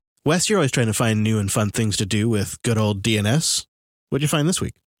Wes, you're always trying to find new and fun things to do with good old DNS. What'd you find this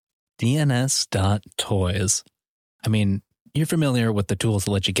week? DNS.toys. I mean, you're familiar with the tools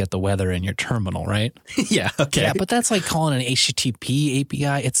that let you get the weather in your terminal, right? Yeah, okay. Yeah, but that's like calling an HTTP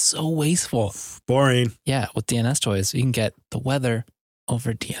API. It's so wasteful. Boring. Yeah, with DNS toys, you can get the weather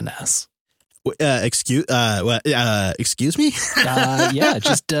over DNS. Excuse me? Yeah,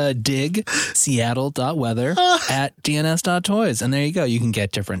 just dig seattle.weather at dns.toys. And there you go. You can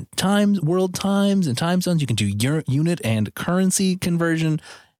get different times, world times and time zones. You can do your unit and currency conversion,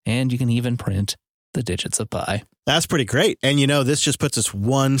 and you can even print the digits of pi. That's pretty great. And this just puts us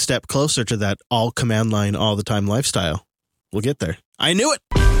one step closer to that all command line all the time lifestyle. We'll get there. I knew it.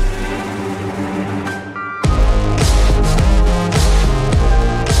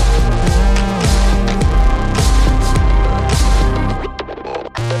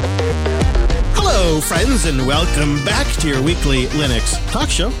 Hello, friends, and welcome back to your weekly Linux talk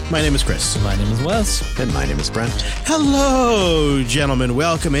show. My name is Chris. My name is Wes. And my name is Brent. Hello, gentlemen.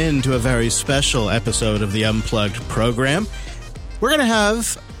 Welcome into a very special episode of the Unplugged program. We're going to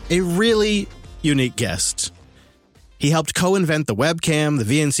have a really unique guest. He helped co-invent the webcam, the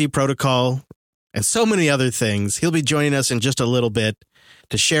VNC protocol, and so many other things. He'll be joining us in just a little bit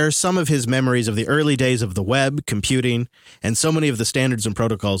to share some of his memories of the early days of the web, computing, and so many of the standards and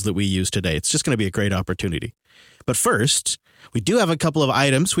protocols that we use today. It's just going to be a great opportunity. But first, we do have a couple of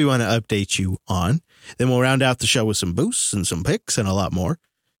items we want to update you on. Then we'll round out the show with some boosts and some picks and a lot more.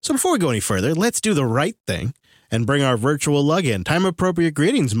 So before we go any further, let's do the right thing and bring our virtual lug in. Time-appropriate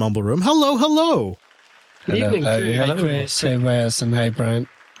greetings, Mumble Room. Hello, hello. Good evening, Chris. Hey, Wes, and hey, Brent.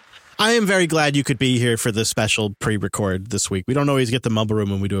 I am very glad you could be here for the special pre-record this week. We don't always get the Mumble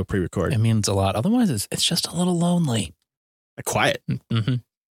Room when we do a pre-record. It means a lot. Otherwise, it's just a little lonely. Quiet. Mm-hmm.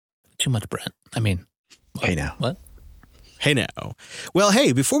 Too much Brent. I mean, hey now. What? Hey now. Well,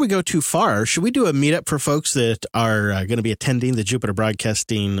 hey, before we go too far, should we do a meetup for folks that are going to be attending the Jupiter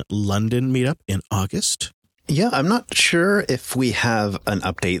Broadcasting London meetup in August? Yeah, I'm not sure if we have an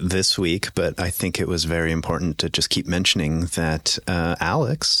update this week, but I think it was very important to just keep mentioning that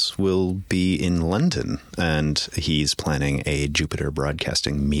Alex will be in London, and he's planning a Jupiter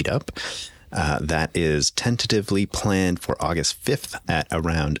Broadcasting meetup. That is tentatively planned for August 5th at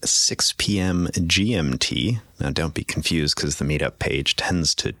around 6 p.m. GMT. Now, don't be confused because the meetup page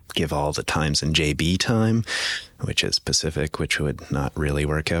tends to give all the times in JB time, which is Pacific, which would not really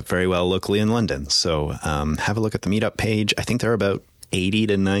work out very well locally in London. So have a look at the meetup page. I think there are about 80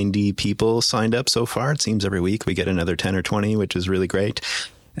 to 90 people signed up so far. It seems every week we get another 10 or 20, which is really great.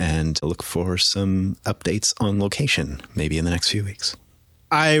 And look for some updates on location, maybe in the next few weeks.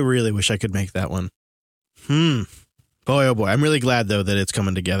 I really wish I could make that one. Boy, oh boy. I'm really glad, though, that it's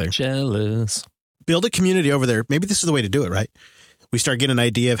coming together. Jealous. Build a community over there. Maybe this is the way to do it, right? We start getting an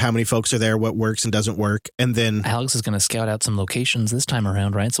idea of how many folks are there, what works and doesn't work, and then Alex is going to scout out some locations this time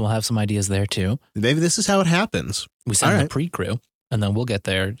around, right? So we'll have some ideas there, too. maybe this is how it happens. We send All the pre-crew, and then we'll get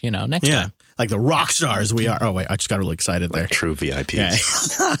there, next Yeah, time. like the rock stars we are. Oh, wait, I just got really excited there. Like true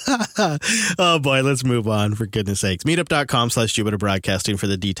VIPs. Okay. Oh, boy, let's move on, for goodness sakes. Meetup.com/Jupiter Broadcasting for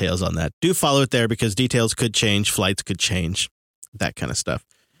the details on that. Do follow it there because details could change, flights could change, that kind of stuff.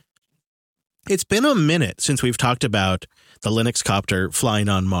 It's been a minute since we've talked about the Linux copter flying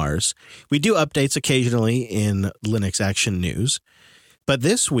on Mars. We do updates occasionally in Linux Action News, but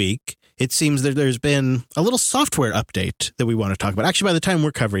this week it seems that there's been a little software update that we want to talk about. Actually, by the time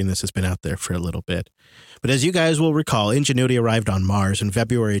we're covering this, it's been out there for a little bit. But as you guys will recall, Ingenuity arrived on Mars in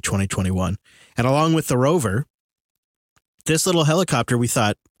February 2021, and along with the rover, this little helicopter, we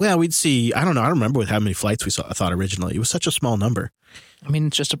thought, well, we'd see, I don't remember with how many flights I thought originally. It was such a small number. I mean,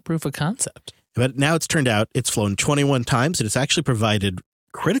 it's just a proof of concept. But now it's turned out it's flown 21 times, and it's actually provided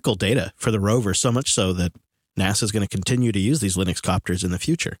critical data for the rover, so much so that NASA is going to continue to use these Linux copters in the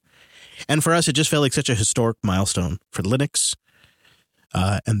future. And for us, it just felt like such a historic milestone for Linux.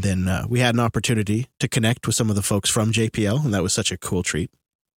 And then we had an opportunity to connect with some of the folks from JPL, and that was such a cool treat.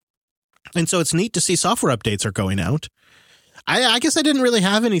 And so it's neat to see software updates are going out. I guess I didn't really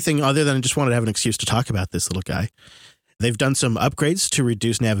have anything other than I just wanted to have an excuse to talk about this little guy. They've done some upgrades to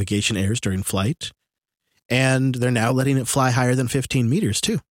reduce navigation errors during flight, and they're now letting it fly higher than 15 meters,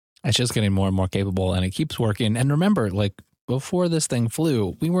 too. It's just getting more and more capable, and it keeps working. And remember, like, before this thing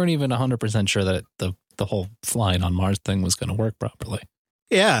flew, we weren't even 100% sure that the whole flying on Mars thing was going to work properly.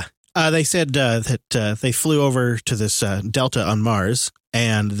 Yeah. They said that they flew over to this delta on Mars,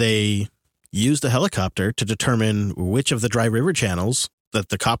 and they used the helicopter to determine which of the dry river channels that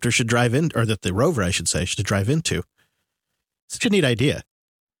the copter should drive in, or that the rover, I should say, should drive into. Such a neat idea.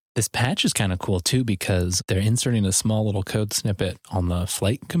 This patch is kind of cool too because they're inserting a small little code snippet on the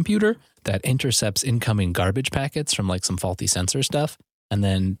flight computer that intercepts incoming garbage packets from like some faulty sensor stuff and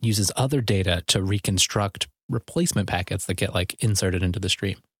then uses other data to reconstruct replacement packets that get like inserted into the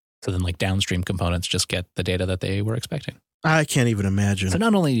stream. So then like downstream components just get the data that they were expecting. I can't even imagine. So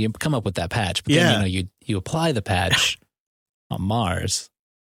not only do you come up with that patch, but then you apply the patch on Mars.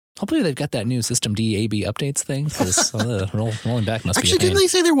 Hopefully they've got that new System D AB updates thing because rolling back must be a pain. Didn't they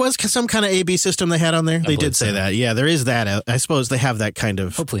say there was some kind of AB system they had on there? They did say that. Yeah, there is that. I suppose they have that kind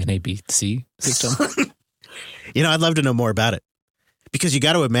of... Hopefully an ABC system. I'd love to know more about it. Because you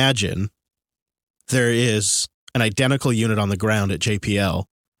got to imagine there is an identical unit on the ground at JPL.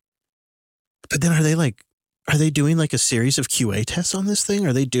 But then are they doing like a series of QA tests on this thing?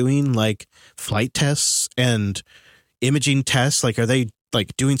 Are they doing like flight tests and imaging tests? Like, are they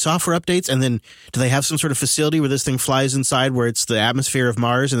like doing software updates? And then do they have some sort of facility where this thing flies inside where it's the atmosphere of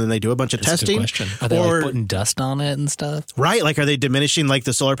Mars and then they do a bunch of testing? That's a good question. Are they like putting dust on it and stuff? Right. Like, are they diminishing like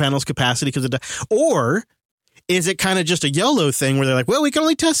the solar panel's capacity because of dust? Or is it kind of just a YOLO thing where they're like, well, we can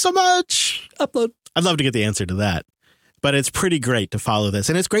only test so much? Upload. I'd love to get the answer to that. But it's pretty great to follow this.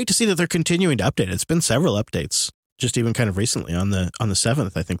 And it's great to see that they're continuing to update. It's been several updates, just even kind of recently on the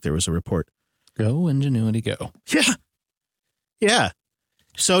 7th, I think there was a report. Go Ingenuity, go. Yeah. Yeah.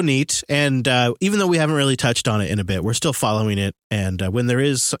 So neat. And even though we haven't really touched on it in a bit, we're still following it. And when there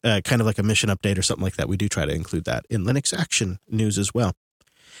is kind of like a mission update or something like that, we do try to include that in Linux Action news as well.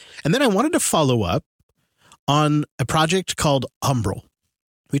 And then I wanted to follow up on a project called Umbrel.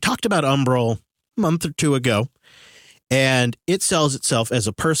 We talked about Umbrel a month or two ago. And it sells itself as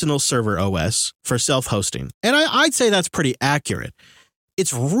a personal server OS for self-hosting. And I'd say that's pretty accurate.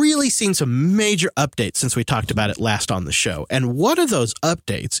 It's really seen some major updates since we talked about it last on the show. And one of those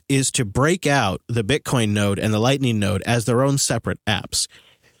updates is to break out the Bitcoin node and the Lightning node as their own separate apps.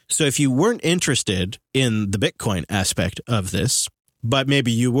 So if you weren't interested in the Bitcoin aspect of this, but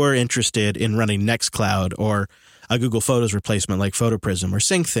maybe you were interested in running Nextcloud or a Google Photos replacement like PhotoPrism or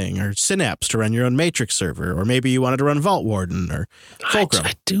SyncThing or Synapse to run your own Matrix server, or maybe you wanted to run Vault Warden or Fulcrum.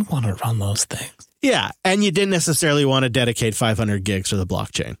 I do want to run those things. Yeah, and you didn't necessarily want to dedicate 500 gigs to the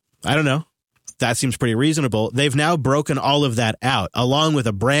blockchain. I don't know. That seems pretty reasonable. They've now broken all of that out along with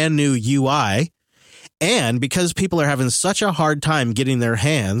a brand new UI. And because people are having such a hard time getting their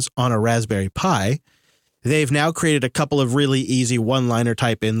hands on a Raspberry Pi, they've now created a couple of really easy one-liner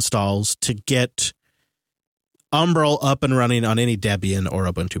type installs to get Umbrel up and running on any Debian or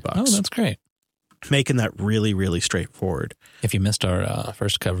Ubuntu box. Oh, that's great. Making that really, really straightforward. If you missed our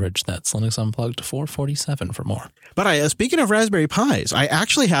first coverage, that's Linux Unplugged 447 for more. But speaking of Raspberry Pis, I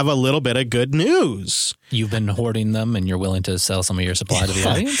actually have a little bit of good news. You've been hoarding them and you're willing to sell some of your supply to the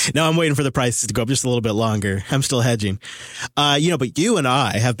audience? No, I'm waiting for the prices to go up just a little bit longer. I'm still hedging. But you and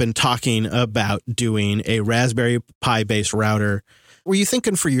I have been talking about doing a Raspberry Pi-based router. Were you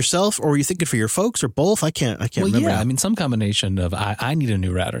thinking for yourself or were you thinking for your folks or both? I can't remember. Yeah, I mean, some combination of I need a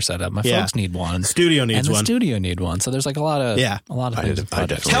new router setup. My folks need one. Studio needs one. And the studio need one. So there's like a lot of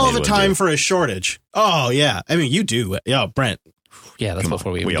things. Hell of a time for a shortage. Oh, yeah. I mean, you do. Yeah, Brent. Yeah, that's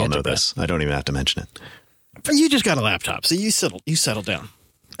before we all know this. I don't even have to mention it. But you just got a laptop, so you settle down.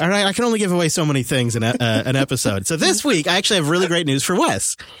 All right, I can only give away so many things in an episode. So this week, I actually have really great news for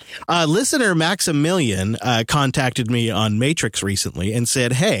Wes. Listener Maximilian contacted me on Matrix recently and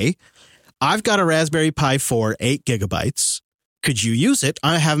said, hey, I've got a Raspberry Pi 4, 8 gigabytes. Could you use it?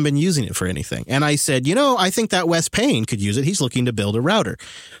 I haven't been using it for anything. And I said, I think that Wes Payne could use it. He's looking to build a router.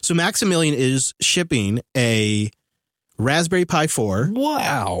 So Maximilian is shipping a Raspberry Pi 4.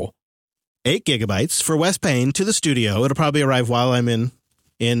 Wow. 8 gigabytes for Wes Payne to the studio. It'll probably arrive while I'm in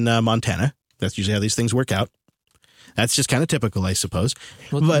Montana. That's usually how these things work out. That's just kind of typical, I suppose.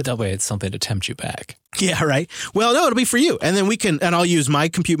 Well, but that way it's something to tempt you back. Yeah, right. Well, no, it'll be for you. And then and I'll use my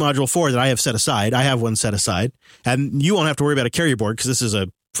Compute Module 4 that I have set aside. I have one set aside. And you won't have to worry about a carrier board because this is a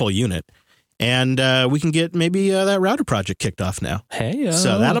full unit. And we can get maybe that router project kicked off now. Hey,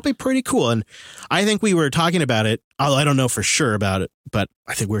 so that'll be pretty cool. And I think we were talking about it. Although I don't know for sure about it, but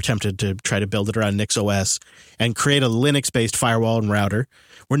I think we were tempted to try to build it around NixOS and create a Linux-based firewall and router.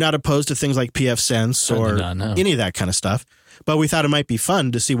 We're not opposed to things like pfSense or any of that kind of stuff. But we thought it might be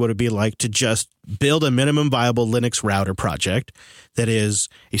fun to see what it'd be like to just build a minimum viable Linux router project that is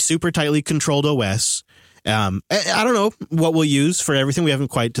a super tightly controlled OS. I don't know what we'll use for everything. We haven't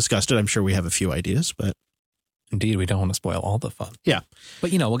quite discussed it. I'm sure we have a few ideas, but indeed, we don't want to spoil all the fun. Yeah.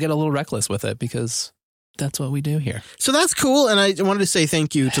 But, we'll get a little reckless with it because that's what we do here. So that's cool. And I wanted to say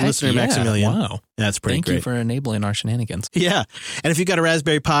thank you to listener Maximilian. Wow. That's pretty Thank great. you for enabling our shenanigans. Yeah. And if you've got a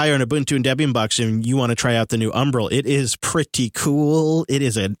Raspberry Pi or an Ubuntu and Debian box and you want to try out the new Umbrel, it is pretty cool. It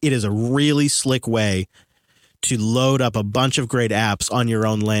is a really slick way to load up a bunch of great apps on your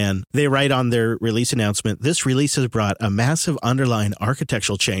own LAN. They write on their release announcement, this release has brought a massive underlying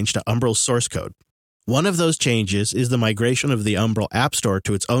architectural change to Umbrel's source code. One of those changes is the migration of the Umbrel App Store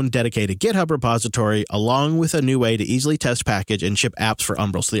to its own dedicated GitHub repository, along with a new way to easily test, package, and ship apps for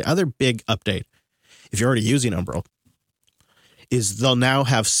Umbrel. So the other big update, if you're already using Umbrel, is they'll now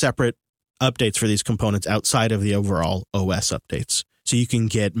have separate updates for these components outside of the overall OS updates. So you can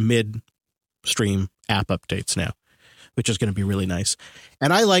get mid-stream app updates now, which is going to be really nice.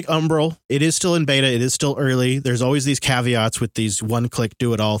 And I like Umbrel. It is still in beta. It is still early. There's always these caveats with these one-click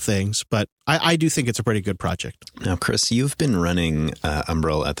do-it-all things, but I do think it's a pretty good project. Now, Chris, you've been running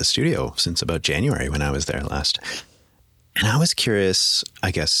Umbrel at the studio since about January when I was there last. And I was curious,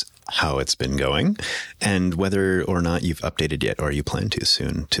 I guess, how it's been going and whether or not you've updated yet or you plan to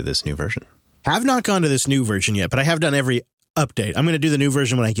soon to this new version. Have not gone to this new version yet, but I have done every update. I'm going to do the new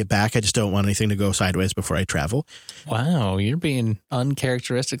version when I get back. I just don't want anything to go sideways before I travel. Wow, you're being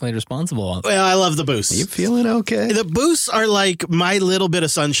uncharacteristically responsible. Well, I love the boosts. Are you feeling okay? The boosts are like my little bit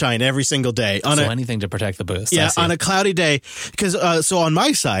of sunshine every single day. Anything to protect the boost. Yeah, on a cloudy day. Because so on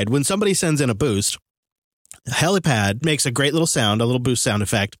my side, when somebody sends in a boost, Helipad makes a great little sound, a little boost sound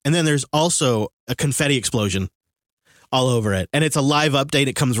effect. And then there's also a confetti explosion all over it. And it's a live update.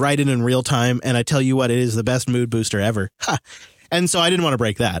 It comes right in real time. And I tell you what, it is the best mood booster ever. Ha. And so I didn't want to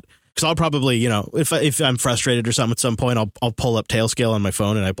break that. Because I'll probably, if I'm frustrated or something at some point, I'll pull up Tailscale on my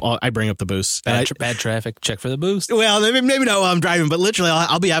phone and I bring up the boost. Bad traffic, check for the boost. Well, maybe not while I'm driving, but literally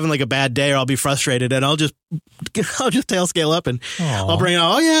I'll be having like a bad day or I'll be frustrated and I'll just Tailscale up and I'll bring it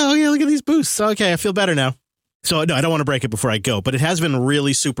on. Oh yeah, look at these boosts. Okay, I feel better now. So no, I don't want to break it before I go, but it has been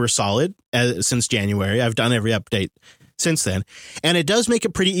really super solid since January. I've done every update since then, and it does make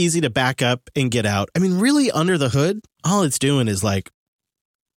it pretty easy to back up and get out. I mean, really under the hood, all it's doing is like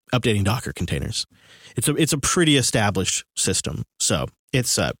updating Docker containers. It's a pretty established system, so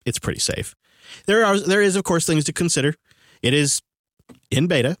it's pretty safe. There is of course things to consider. It is in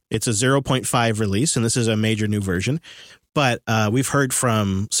beta. It's a 0.5 release, and this is a major new version. But we've heard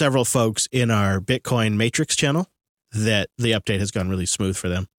from several folks in our Bitcoin Matrix channel that the update has gone really smooth for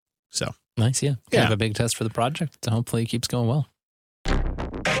them. So nice, yeah. Kind of a big test for the project. So hopefully it keeps going well.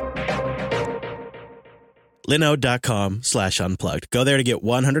 Linode.com/unplugged. Go there to get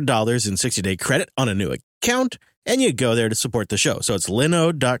 $100 in 60-day credit on a new account, and you go there to support the show. So it's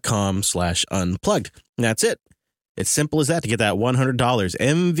Linode.com/unplugged. That's it. It's simple as that to get that $100.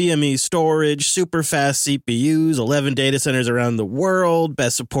 NVMe storage, super fast CPUs, 11 data centers around the world,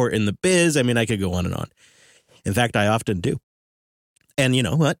 best support in the biz. I mean, I could go on and on. In fact, I often do. And you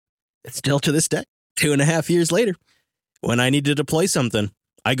know what? It's still to this day, 2.5 years later, when I need to deploy something,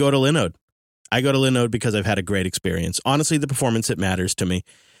 I go to Linode. I go to Linode because I've had a great experience. Honestly, the performance, it matters to me.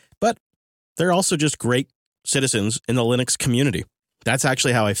 But they're also just great citizens in the Linux community. That's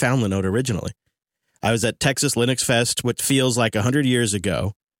actually how I found Linode originally. I was at Texas Linux Fest, what feels like 100 years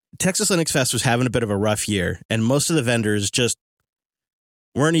ago. Texas Linux Fest was having a bit of a rough year, and most of the vendors just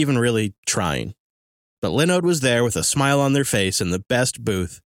weren't even really trying. But Linode was there with a smile on their face in the best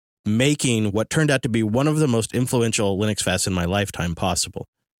booth, making what turned out to be one of the most influential Linux Fests in my lifetime possible.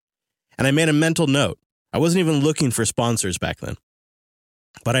 And I made a mental note. I wasn't even looking for sponsors back then.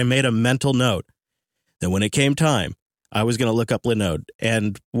 But I made a mental note that when it came time, I was going to look up Linode.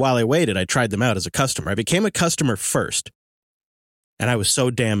 And while I waited, I tried them out as a customer. I became a customer first. And I was so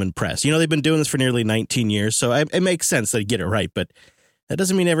damn impressed. They've been doing this for nearly 19 years, so it makes sense they get it right. But that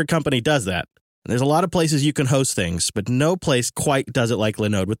doesn't mean every company does that. There's a lot of places you can host things, but no place quite does it like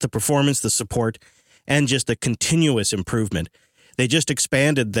Linode with the performance, the support, and just the continuous improvement. They just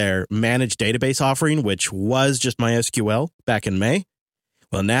expanded their managed database offering, which was just MySQL back in May.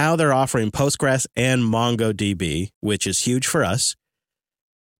 Well, now they're offering Postgres and MongoDB, which is huge for us.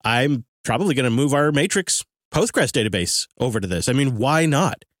 I'm probably going to move our Matrix Postgres database over to this. I mean, why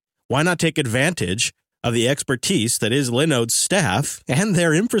not? Why not take advantage of the expertise that is Linode's staff and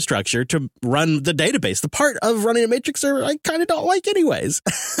their infrastructure to run the database? The part of running a Matrix server I kind of don't like anyways.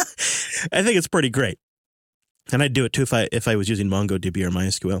 I think it's pretty great. And I'd do it too if I was using MongoDB or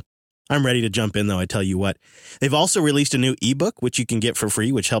MySQL. I'm ready to jump in, though, I tell you what. They've also released a new ebook, which you can get for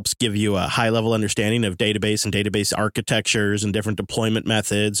free, which helps give you a high-level understanding of database and database architectures and different deployment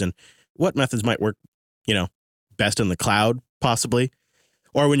methods and what methods might work, best in the cloud, possibly,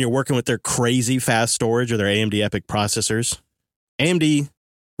 or when you're working with their crazy fast storage or their AMD EPYC processors. AMD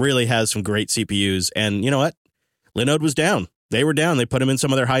really has some great CPUs. And you know what? Linode was down. They were down. They put them in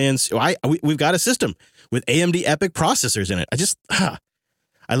some of their high-end. We've got a system with AMD EPYC processors in it.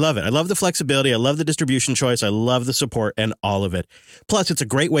 I love it. I love the flexibility. I love the distribution choice. I love the support and all of it. Plus, it's a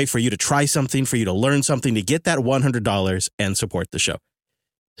great way for you to try something, for you to learn something, to get that $100 and support the show.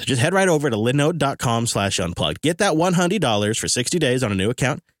 So just head right over to linode.com/unplugged. Get that $100 for 60 days on a new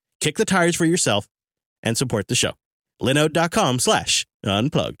account. Kick the tires for yourself and support the show.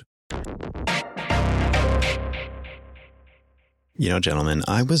 linode.com/unplugged. You know, gentlemen,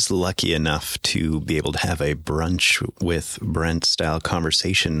 I was lucky enough to be able to have a brunch with Brent style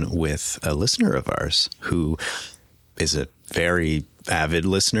conversation with a listener of ours who is a very avid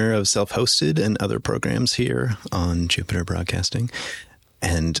listener of Self-Hosted and other programs here on Jupiter Broadcasting.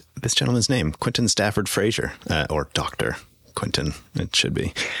 And this gentleman's name, Quentin Stafford Fraser, or Dr. Quentin, it should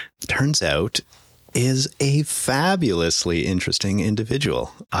be, turns out is a fabulously interesting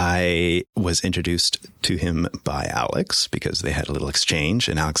individual. I was introduced to him by Alex because they had a little exchange,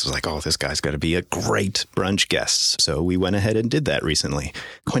 and Alex was like, oh, this guy's got to be a great brunch guest. So we went ahead and did that recently.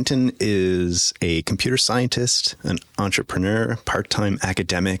 Quentin is a computer scientist, an entrepreneur, part-time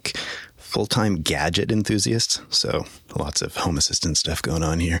academic, full-time gadget enthusiast, so lots of Home Assistant stuff going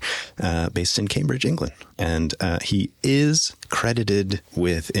on here, based in Cambridge, England. And he is credited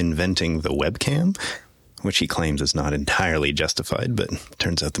with inventing the webcam, which he claims is not entirely justified, but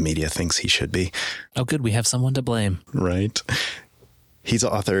turns out the media thinks he should be. Oh, good. We have someone to blame. Right. He's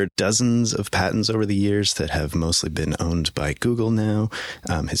authored dozens of patents over the years that have mostly been owned by Google now.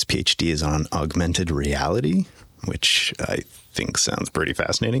 His PhD is on augmented reality, which I think sounds pretty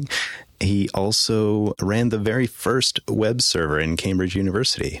fascinating. He also ran the very first web server in Cambridge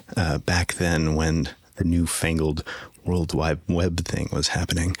University back then when the newfangled World Wide Web thing was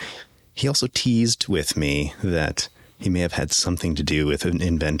happening. He also teased with me that he may have had something to do with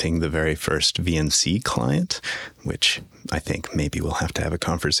inventing the very first VNC client, which I think maybe we'll have to have a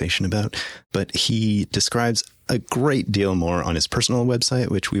conversation about. But he describes a great deal more on his personal website,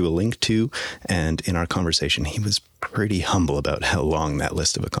 which we will link to. And in our conversation, he was pretty humble about how long that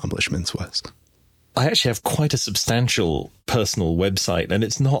list of accomplishments was. I actually have quite a substantial personal website, and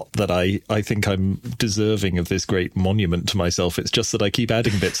it's not that I think I'm deserving of this great monument to myself. It's just that I keep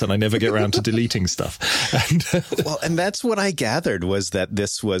adding bits and I never get around to deleting stuff. And that's what I gathered was that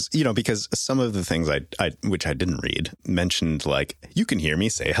this was, because some of the things which I didn't read mentioned, like, you can hear me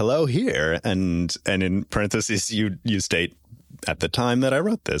say hello here. And in parentheses, you state, at the time that I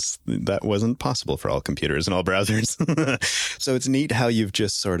wrote this, that wasn't possible for all computers and all browsers. So it's neat how you've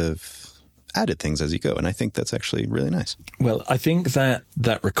just sort of added things as you go. And I think that's actually really nice. Well, I think that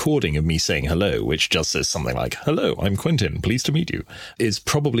recording of me saying hello, which just says something like, hello, I'm Quentin, pleased to meet you, is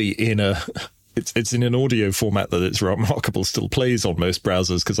probably in it's in an audio format that it's remarkable still plays on most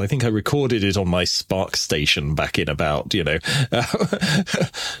browsers, because I think I recorded it on my Spark station back in about,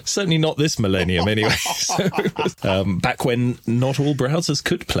 certainly not this millennium anyway. So, back when not all browsers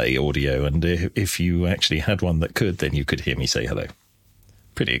could play audio. And if you actually had one that could, then you could hear me say hello.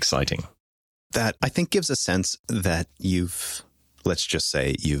 Pretty exciting. That I think gives a sense that let's just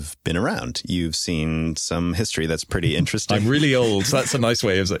say you've been around. You've seen some history that's pretty interesting. I'm really old. So that's a nice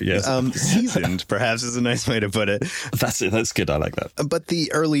way of saying, yes. Seasoned, perhaps, is a nice way to put it. That's it. That's good. I like that. But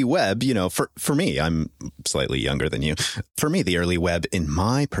the early web, for me, I'm slightly younger than you. For me, the early web, in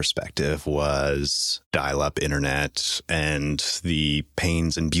my perspective, was dial-up internet and the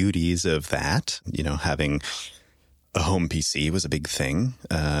pains and beauties of that. Having a home PC was a big thing.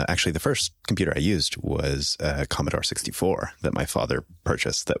 Actually, the first computer I used was a Commodore 64 that my father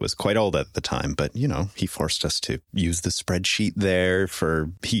purchased that was quite old at the time. But, he forced us to use the spreadsheet there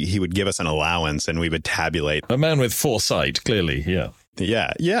he would give us an allowance and we would tabulate. A man with foresight, clearly. Yeah.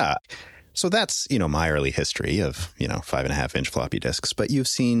 Yeah. So that's, my early history of, 5.5-inch floppy disks. But you've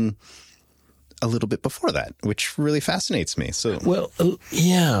seen a little bit before that, which really fascinates me. So, well,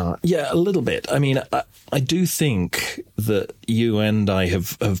 yeah, a little bit. I mean, I do think that you and I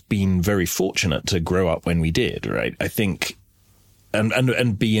have been very fortunate to grow up when we did, right? I think,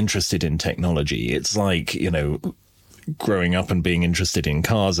 and be interested in technology. It's like, growing up and being interested in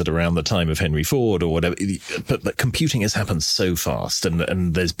cars at around the time of Henry Ford or whatever. But computing has happened so fast,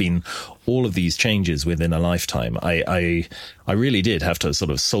 and there's been all of these changes within a lifetime. I really did have to sort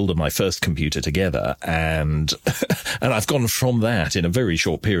of solder my first computer together, and I've gone from that in a very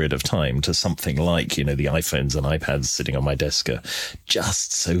short period of time to something like, the iPhones and iPads sitting on my desk are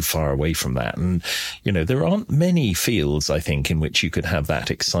just so far away from that. And, there aren't many fields, I think, in which you could have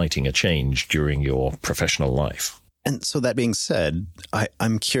that exciting a change during your professional life. And so that being said,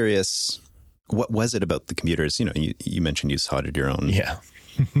 I'm curious, what was it about the computers? You mentioned you soldered your own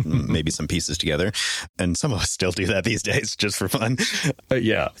maybe some pieces together. And some of us still do that these days just for fun.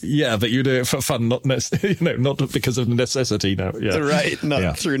 Yeah, but you do it for fun, not not because of necessity. No, yeah, right,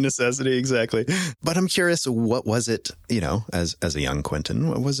 not through necessity, exactly. But I'm curious, what was it, as a young Quentin,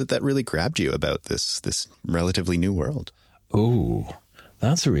 what was it that really grabbed you about this relatively new world? Oh,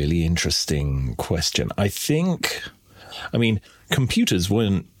 that's a really interesting question. Computers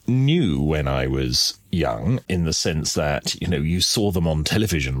weren't new when I was young, in the sense that, you saw them on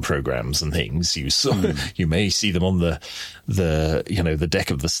television programs and things. You may see them on the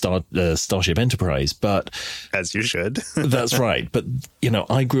deck of the Starship Enterprise, but as you should. That's right. But,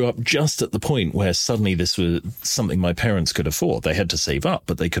 I grew up just at the point where suddenly this was something my parents could afford. They had to save up,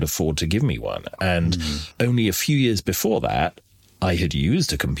 but they could afford to give me one. And only a few years before that, I had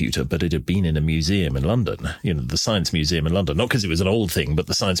used a computer, but it had been in a museum in London, the Science Museum in London, not because it was an old thing, but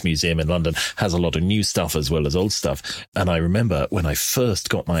the Science Museum in London has a lot of new stuff as well as old stuff. And I remember when I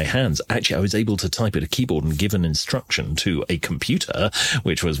first got my hands, actually, I was able to type at a keyboard and give an instruction to a computer,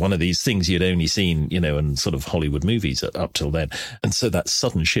 which was one of these things you'd only seen, in sort of Hollywood movies up till then. And so that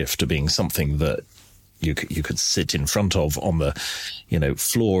sudden shift to being something that you could sit in front of on the,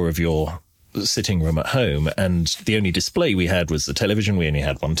 floor of your sitting room at home, and the only display we had was the television. We only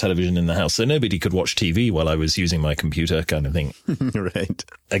had one television in the house, so nobody could watch TV while I was using my computer, kind of thing. Right.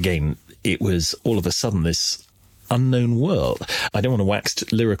 Again, it was all of a sudden this unknown world. I don't want to wax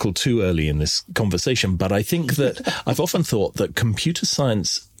lyrical too early in this conversation, but I think that I've often thought that computer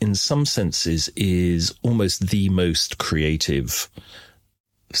science, in some senses, is almost the most creative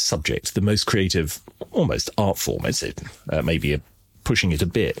subject, the most creative, almost art form. Is it maybe pushing it a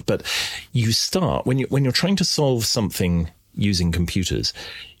bit, but you start when you're trying to solve something using computers,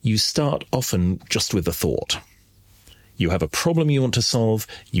 you start often just with a thought. You have a problem you want to solve,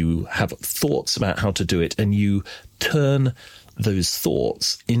 you have thoughts about how to do it, and you turn those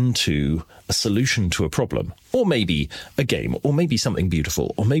thoughts into a solution to a problem, or maybe a game, or maybe something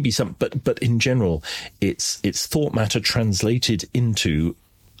beautiful, or maybe but in general, it's thought matter translated into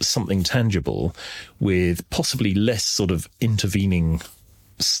something tangible with possibly less sort of intervening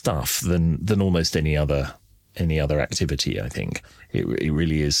stuff than almost any other activity. I think it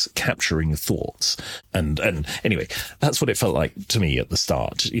really is capturing thoughts, and anyway, that's what it felt like to me at the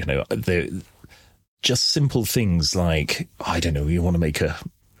start. Just simple things like, I don't know, you want to make a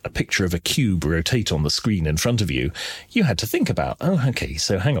picture of a cube rotate on the screen in front of you, you had to think about, okay,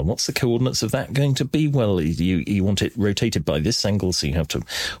 so hang on, what's the coordinates of that going to be? Well, you want it rotated by this angle, so you have to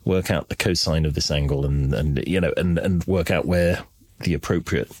work out the cosine of this angle and work out where the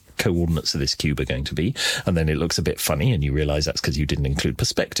appropriate coordinates of this cube are going to be. And then it looks a bit funny, and you realize that's because you didn't include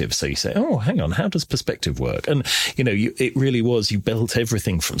perspective. So you say, oh, hang on, how does perspective work? And, it really was, you built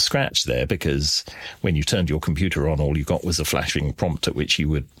everything from scratch there, because when you turned your computer on, all you got was a flashing prompt at which you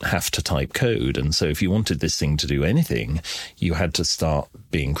would have to type code. And so if you wanted this thing to do anything, you had to start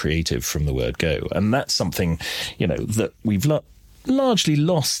being creative from the word go. And that's something, that we've largely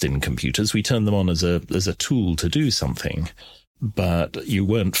lost in computers. We turn them on as a tool to do something, but you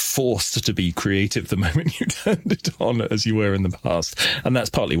weren't forced to be creative the moment you turned it on as you were in the past. And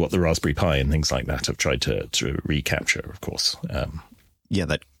that's partly what the Raspberry Pi and things like that have tried to recapture, of course.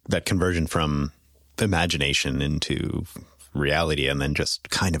 That conversion from imagination into reality, and then just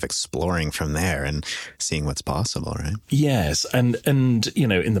kind of exploring from there and seeing what's possible, right? Yes. And in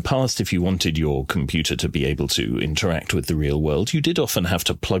the past, if you wanted your computer to be able to interact with the real world, you did often have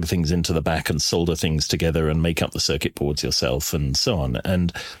to plug things into the back and solder things together and make up the circuit boards yourself and so on.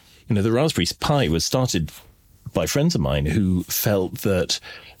 And, the Raspberry Pi was started by friends of mine who felt that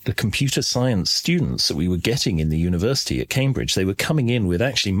the computer science students that we were getting in the university at Cambridge, they were coming in with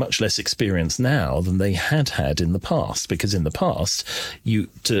actually much less experience now than they had in the past. Because in the past,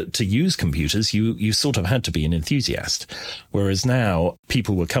 to use computers, you sort of had to be an enthusiast. Whereas now,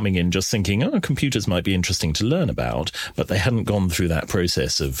 people were coming in just thinking, computers might be interesting to learn about, but they hadn't gone through that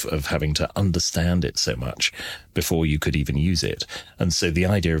process of having to understand it so much before you could even use it. And so the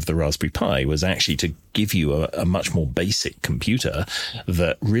idea of the Raspberry Pi was actually to give you a much more basic computer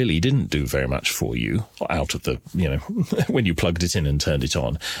that really didn't do very much for you out of the, when you plugged it in and turned it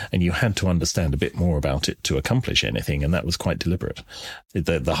on, and you had to understand a bit more about it to accomplish anything. And that was quite deliberate.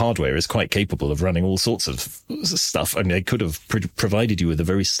 The hardware is quite capable of running all sorts of stuff. I mean, they could have provided you with a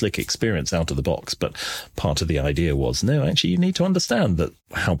very slick experience out of the box, but part of the idea was, no, actually, you need to understand that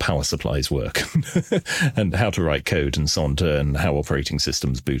how power supplies work and how to write code and so on, and how operating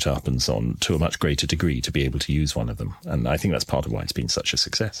systems boot up and so on, to a much greater degree to be able to use one of them. And I think that's part of why it's been such a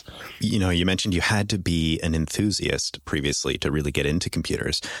success. You mentioned you had to be an enthusiast previously to really get into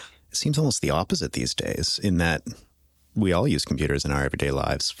computers. It seems almost the opposite these days, in that we all use computers in our everyday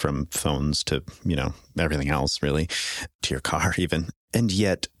lives, from phones to, everything else, really, to your car even. And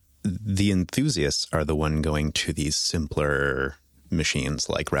yet the enthusiasts are the one going to these simpler machines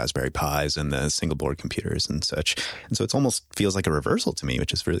like Raspberry Pis and the single board computers and such. And so it almost feels like a reversal to me,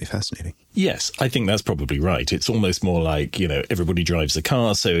 which is really fascinating. Yes, I think that's probably right. It's almost more like, everybody drives a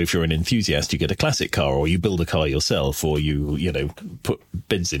car. So if you're an enthusiast, you get a classic car, or you build a car yourself, or you put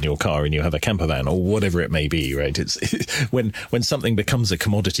beds in your car and you have a camper van, or whatever it may be, right? It's when something becomes a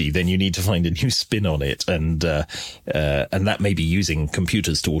commodity, then you need to find a new spin on it. And that may be using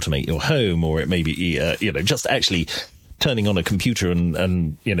computers to automate your home, or it may be, just actually turning on a computer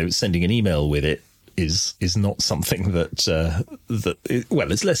and sending an email with it is not something it's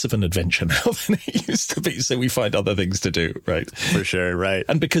less of an adventure now than it used to be. So we find other things to do, right? For sure, right.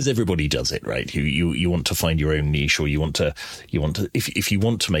 And because everybody does it, right? You want to find your own niche, or you want to if you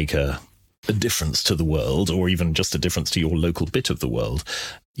want to make a difference to the world, or even just a difference to your local bit of the world,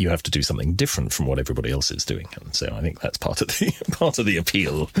 you have to do something different from what everybody else is doing. And so I think that's part of the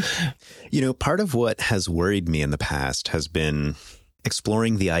appeal. Part of what has worried me in the past has been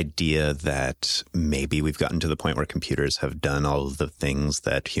exploring the idea that maybe we've gotten to the point where computers have done all of the things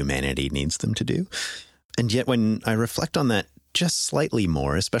that humanity needs them to do. And yet when I reflect on that just slightly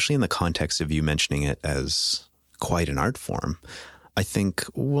more, especially in the context of you mentioning it as quite an art form, I think,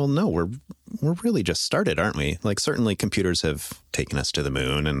 well, no, we're really just started, aren't we? Like, certainly computers have taken us to the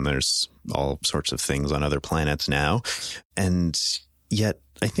moon, and there's all sorts of things on other planets now. And yet,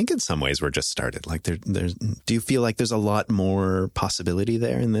 I think in some ways we're just started. Like, there's. Do you feel like there's a lot more possibility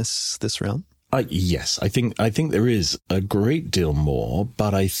there in this realm? Yes, I think there is a great deal more,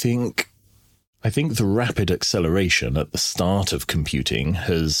 but I think the rapid acceleration at the start of computing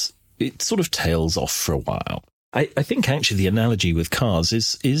it sort of tails off for a while. I think actually the analogy with cars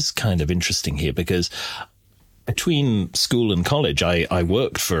is kind of interesting here, because between school and college, I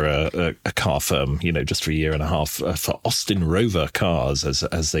worked for a car firm, just for a year and a half for Austin Rover cars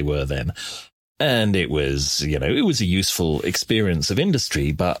as they were then. And it was, it was a useful experience of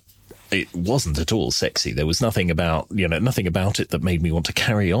industry, but it wasn't at all sexy. There was nothing about it that made me want to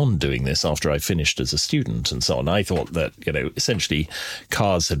carry on doing this after I finished as a student and so on. I thought that, essentially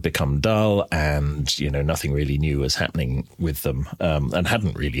cars had become dull, and, nothing really new was happening with them, and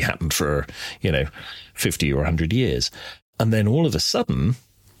hadn't really happened for, 50 or 100 years. And then all of a sudden,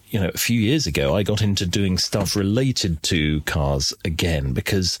 a few years ago, I got into doing stuff related to cars again,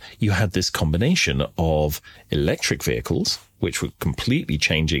 because you had this combination of electric vehicles, which were completely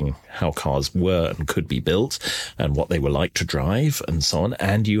changing how cars were and could be built and what they were like to drive and so on.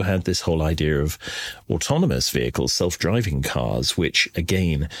 And you had this whole idea of autonomous vehicles, self-driving cars, which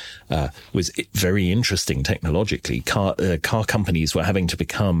again was very interesting technologically. Car companies were having to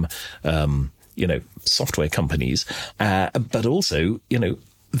become, software companies, but also,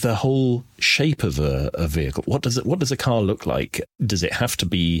 the whole shape of a vehicle. What does a car look like? Does it have to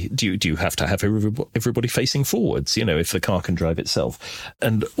be, do you have to have everybody facing forwards, if the car can drive itself?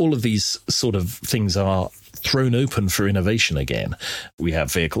 And all of these sort of things are thrown open for innovation again. We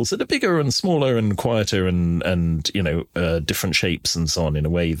have vehicles that are bigger and smaller and quieter and different shapes and so on, in a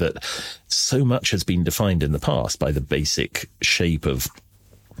way that so much has been defined in the past by the basic shape of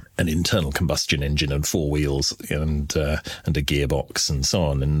an internal combustion engine and four wheels and a gearbox and so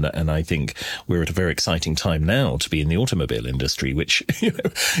on. And I think we're at a very exciting time now to be in the automobile industry, which,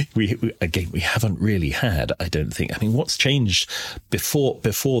 we haven't really had, I don't think. I mean, what's changed before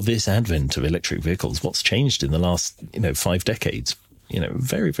this advent of electric vehicles? What's changed in the last, 5 decades?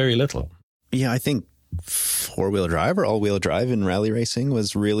 Very, very little. Yeah, I think four-wheel drive or all-wheel drive in rally racing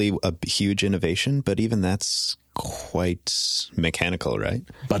was really a huge innovation, but even that's quite mechanical, right?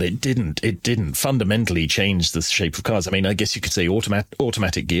 But it didn't fundamentally change the shape of cars. I mean, I guess you could say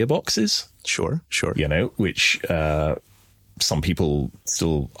automatic gearboxes. Sure. Which some people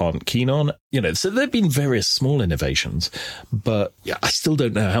still aren't keen on. So there have been various small innovations, but I still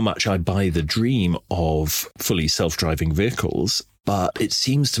don't know how much I buy the dream of fully self-driving vehicles. But it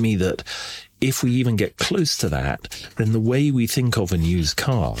seems to me that if we even get close to that, then the way we think of and use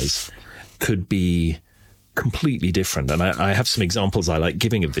cars could be completely different. And I have some examples I like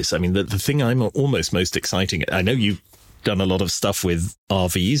giving of this. I mean, the thing I'm almost most exciting, I know you've done a lot of stuff with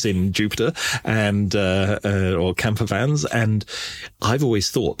RVs in Jupiter and or camper vans, and I've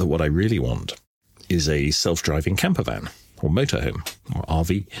always thought that what I really want is a self-driving camper van or motorhome or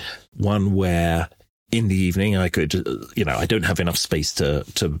RV, one where in the evening, I could, I don't have enough space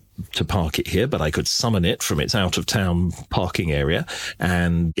to park it here, but I could summon it from its out of town parking area,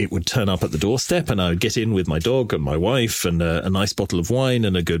 and it would turn up at the doorstep, and I would get in with my dog and my wife and a nice bottle of wine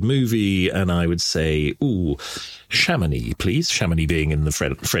and a good movie. And I would say, ooh, Chamonix, please. Chamonix being in the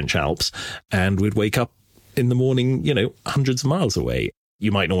French Alps. And we'd wake up in the morning, hundreds of miles away.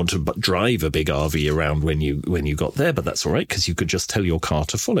 You might not want to drive a big RV around when you got there, but that's all right, because you could just tell your car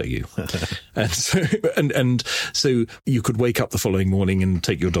to follow you. and so you could wake up the following morning and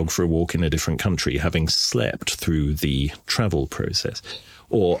take your dog for a walk in a different country, having slept through the travel process.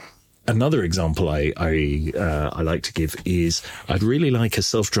 Or another example I like to give is I'd really like a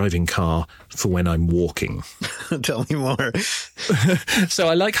self-driving car for when I'm walking. Tell me more. So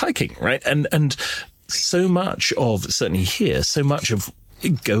I like hiking, right? And so much of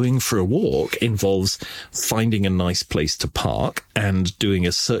going for a walk involves finding a nice place to park and doing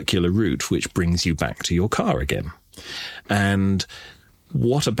a circular route which brings you back to your car again. And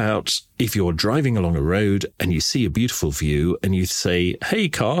what about if you're driving along a road and you see a beautiful view and you say, hey,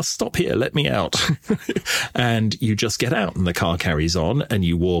 car, stop here, let me out. And you just get out and the car carries on and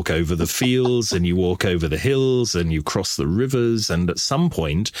you walk over the fields and you walk over the hills and you cross the rivers. And at some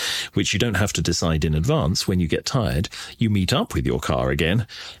point, which you don't have to decide in advance, when you get tired, you meet up with your car again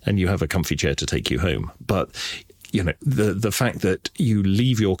and you have a comfy chair to take you home. But the fact that you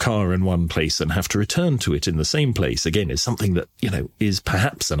leave your car in one place and have to return to it in the same place again is something that, is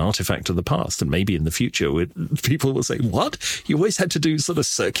perhaps an artifact of the past. And maybe in the future people will say, what? You always had to do sort of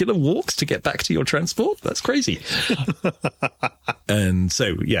circular walks to get back to your transport? That's crazy. And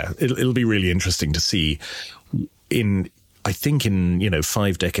so, yeah, it'll be really interesting to see in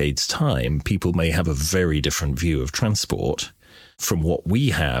 5 decades time, people may have a very different view of transport from what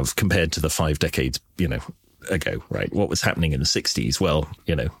we have compared to the 5 decades, ago, right? What was happening in the 60s? Well,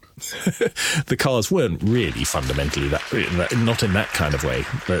 the cars weren't really fundamentally that not in that kind of way,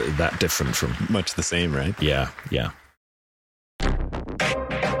 that different from much the same, right? Yeah.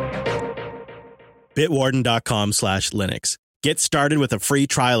 Bitwarden.com/Linux. Get started with a free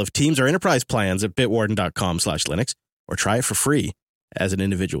trial of Teams or Enterprise plans at bitwarden.com/Linux, or try it for free as an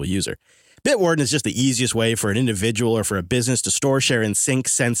individual user. Bitwarden is just the easiest way for an individual or for a business to store, share, and sync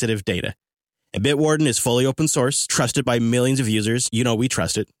sensitive data. And Bitwarden is fully open source, trusted by millions of users. We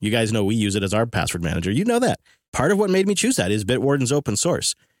trust it. You guys know we use it as our password manager. You know that. Part of what made me choose that is Bitwarden's open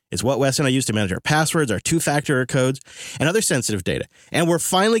source. It's what Wes and I use to manage our passwords, our two-factor codes, and other sensitive data. And we're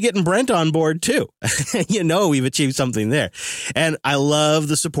finally getting Brent on board, too. We've achieved something there. And I love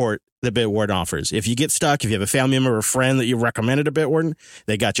the support that Bitwarden offers. If you get stuck, if you have a family member or a friend that you recommended to Bitwarden,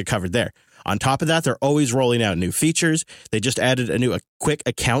 they got you covered there. On top of that, they're always rolling out new features. They just added a quick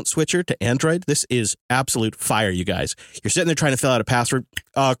account switcher to Android. This is absolute fire, you guys. You're sitting there trying to fill out a password.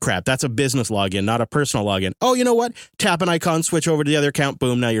 Oh, crap. That's a business login, not a personal login. Oh, you know what? Tap an icon, switch over to the other account.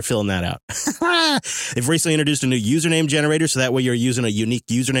 Boom. Now you're filling that out. They've recently introduced a new username generator, so that way you're using a unique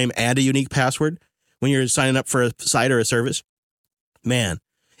username and a unique password when you're signing up for a site or a service. Man,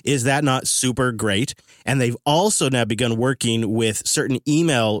 is that not super great? And they've also now begun working with certain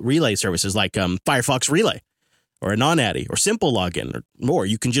email relay services like Firefox Relay or a non-ADI or Simple Login or more.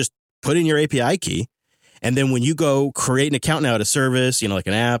 You can just put in your API key, and then when you go create an account now at a service, like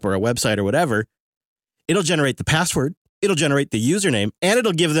an app or a website or whatever, it'll generate the password, it'll generate the username, and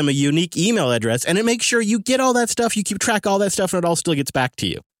it'll give them a unique email address, and it makes sure you get all that stuff, you keep track of all that stuff, and it all still gets back to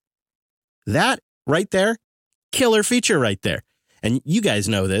you. That right there, killer feature right there. And you guys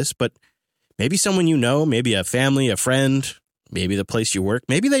know this, but maybe someone maybe a family, a friend, maybe the place you work,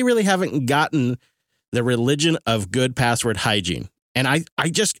 maybe they really haven't gotten the religion of good password hygiene. And I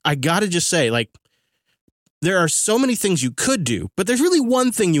got to just say, there are so many things you could do, but there's really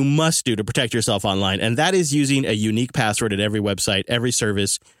one thing you must do to protect yourself online, and that is using a unique password at every website, every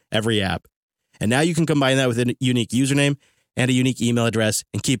service, every app. And now you can combine that with a unique username and a unique email address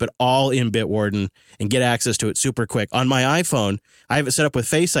and keep it all in Bitwarden and get access to it super quick. On my iPhone, I have it set up with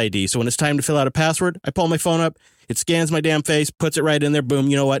Face ID. So when it's time to fill out a password, I pull my phone up, it scans my damn face, puts it right in there. Boom.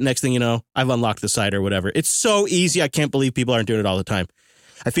 You know what? Next thing you know, I've unlocked the site or whatever. It's so easy. I can't believe people aren't doing it all the time.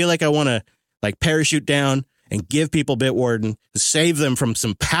 I feel like I want to parachute down and give people Bitwarden to save them from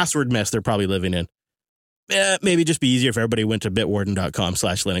some password mess they're probably living in. Maybe just be easier if everybody went to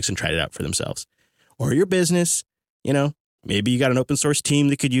bitwarden.com/Linux and tried it out for themselves. Or your business, maybe you got an open source team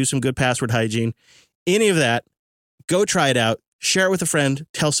that could use some good password hygiene. Any of that, go try it out, share it with a friend,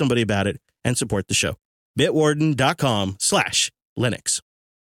 tell somebody about it, and support the show. Bitwarden.com/Linux.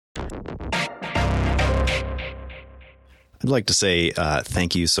 I'd like to say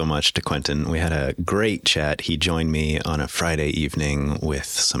thank you so much to Quentin. We had a great chat. He joined me on a Friday evening with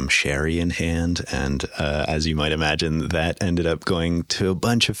some sherry in hand. And as you might imagine, that ended up going to a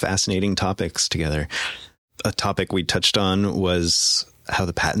bunch of fascinating topics together. A topic we touched on was how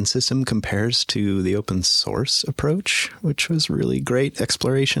the patent system compares to the open source approach, which was really great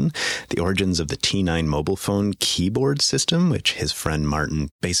exploration. The origins of the T9 mobile phone keyboard system, which his friend Martin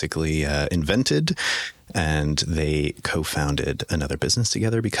basically invented, and they co-founded another business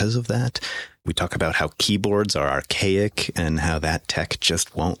together because of that. We talk about how keyboards are archaic and how that tech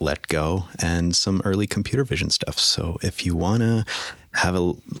just won't let go, and some early computer vision stuff. So if you want to have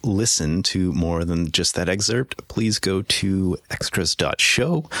a listen to more than just that excerpt, please go to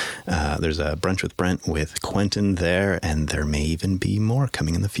extras.show. There's a Brunch with Brent with Quentin there, and there may even be more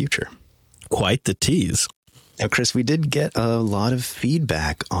coming in the future. Quite the tease. Now, Chris, we did get a lot of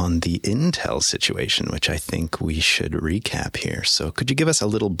feedback on the Intel situation, which I think we should recap here. So could you give us a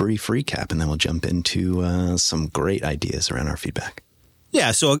little brief recap, and then we'll jump into some great ideas around our feedback?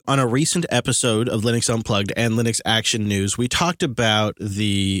 Yeah, so on a recent episode of Linux Unplugged and Linux Action News, we talked about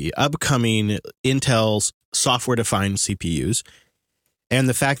the upcoming Intel's software-defined CPUs and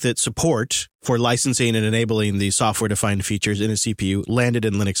the fact that support for licensing and enabling the software-defined features in a CPU landed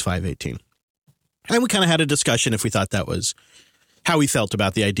in Linux 5.18. And we kind of had a discussion if we thought that was how we felt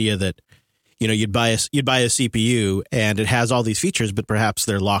about the idea that, you know, you'd buy a CPU and it has all these features, but perhaps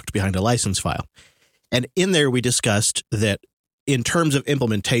they're locked behind a license file. And in there, we discussed that in terms of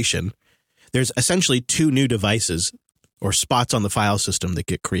implementation, there's essentially two new devices or spots on the file system that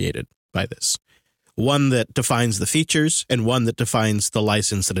get created by this. One that defines the features and one that defines the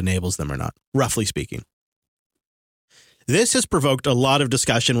license that enables them or not, roughly speaking. This has provoked a lot of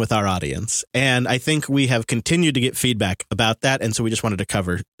discussion with our audience, and I think we have continued to get feedback about that, and so we just wanted to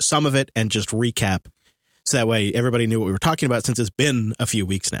cover some of it and just recap so that way everybody knew what we were talking about since it's been a few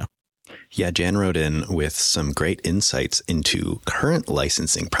weeks now. Yeah, Jan wrote in with some great insights into current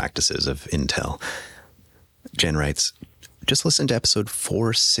licensing practices of Intel. Jan writes, just listened to episode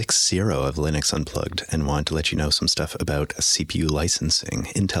 460 of Linux Unplugged and wanted to let you know some stuff about CPU licensing.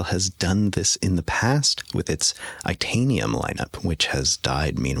 Intel has done this in the past with its Itanium lineup, which has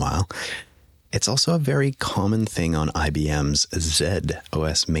died meanwhile. It's also a very common thing on IBM's Z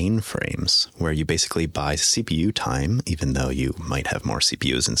OS mainframes, where you basically buy CPU time, even though you might have more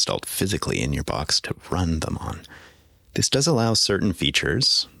CPUs installed physically in your box to run them on. This does allow certain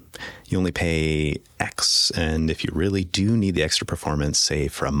features. You only pay X, and if you really do need the extra performance, say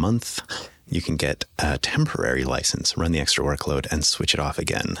for a month, you can get a temporary license, run the extra workload, and switch it off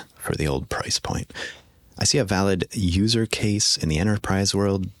again for the old price point. I see a valid user case in the enterprise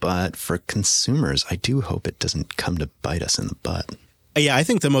world, but for consumers, I do hope it doesn't come to bite us in the butt. Yeah, I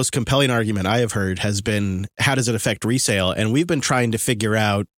think the most compelling argument I have heard has been, how does it affect resale? And we've been trying to figure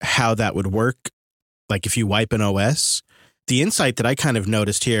out how that would work. Like if you wipe an OS, the insight that I kind of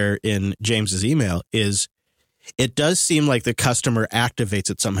noticed here in James's email is it does seem like the customer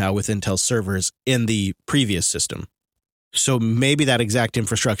activates it somehow with Intel servers in the previous system. So maybe that exact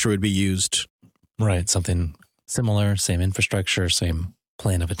infrastructure would be used. Right. Something similar, same infrastructure, same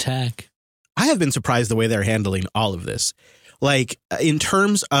plan of attack. I have been surprised the way they're handling all of this. Like in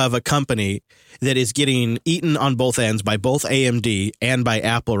terms of a company that is getting eaten on both ends by both AMD and by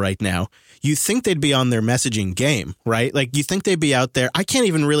Apple right now, you think they'd be on their messaging game, right? Like you think they'd be out there. I can't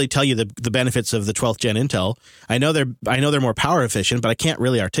even really tell you the benefits of the 12th gen Intel. I know they're more power efficient, but I can't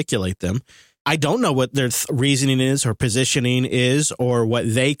really articulate them. I don't know what their reasoning is or positioning is or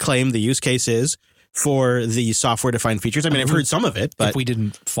what they claim the use case is for the software-defined features. I mean, I've heard some of it, but if we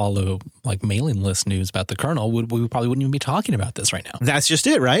didn't follow like mailing list news about the kernel, we probably wouldn't even be talking about this right now. That's just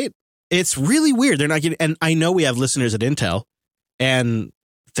it, right? It's really weird. They're not getting, and I know we have listeners at Intel, and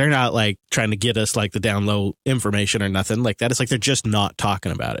they're not like trying to get us like the down low information or nothing like that. It's like they're just not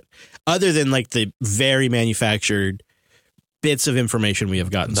talking about it, other than like the very manufactured bits of information we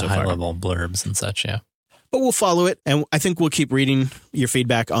have gotten the so far. High level blurbs and such, yeah. But we'll follow it, and I think we'll keep reading your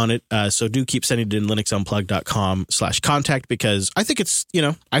feedback on it. So do keep sending it in linuxunplugged.com/contact, because I think it's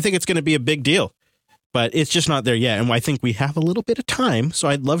going to be a big deal, but it's just not there yet. And I think we have a little bit of time, so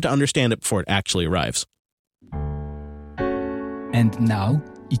I'd love to understand it before it actually arrives. And now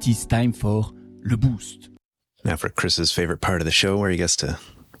it is time for Le Boost. Now for Chris's favorite part of the show, where he gets to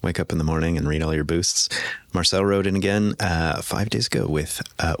wake up in the morning and read all your boosts. Marcel wrote in again 5 days ago with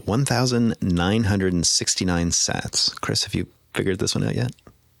 1,969 sats. Chris, have you figured this one out yet?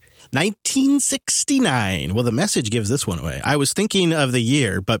 1969. Well, the message gives this one away. I was thinking of the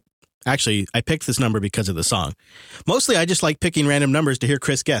year, but actually I picked this number because of the song. Mostly I just like picking random numbers to hear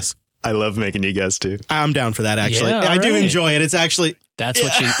Chris guess. I love making you guess too. I'm down for that, actually. Yeah, I do right. enjoy it. It's actually... That's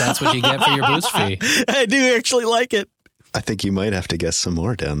what you get for your boost fee. I do actually like it. I think you might have to guess some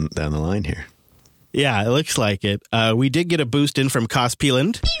more down the line here. Yeah, it looks like it. We did get a boost in from Kos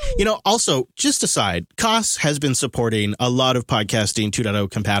Peeland. Also, just aside, Kos has been supporting a lot of podcasting 2.0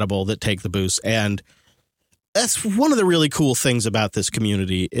 compatible that take the boost. And that's one of the really cool things about this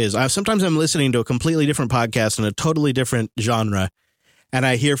community is sometimes I'm listening to a completely different podcast in a totally different genre. And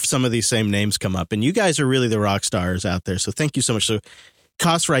I hear some of these same names come up. And you guys are really the rock stars out there. So thank you so much. So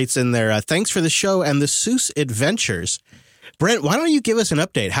Kos writes in there, thanks for the show and the Seuss adventures. Brent, why don't you give us an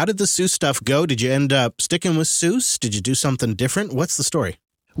update? How did the Seuss stuff go? Did you end up sticking with Seuss? Did you do something different? What's the story?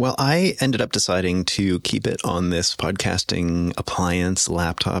 Well, I ended up deciding to keep it on this podcasting appliance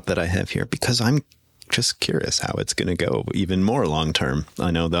laptop that I have here because I'm just curious how it's going to go even more long term.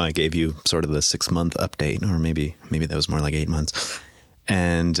 I know that I gave you sort of the 6-month update, or maybe that was more like 8 months.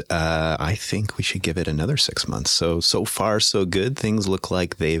 And I think we should give it another 6 months. So far, so good. Things look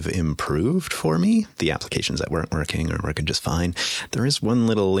like they've improved for me. The applications that weren't working are working just fine. There is one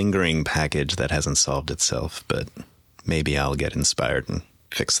little lingering package that hasn't solved itself, but maybe I'll get inspired and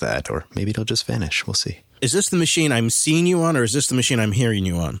fix that, or maybe it'll just vanish. We'll see. Is this the machine I'm seeing you on, or is this the machine I'm hearing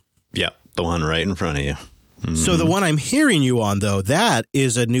you on? Yeah, the one right in front of you. Mm-hmm. So the one I'm hearing you on, though, that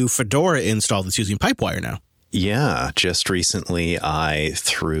is a new Fedora install that's using Pipewire now. Yeah, just recently I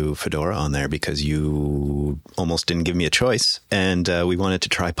threw Fedora on there because you almost didn't give me a choice, and we wanted to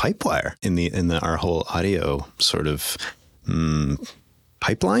try Pipewire in our whole audio sort of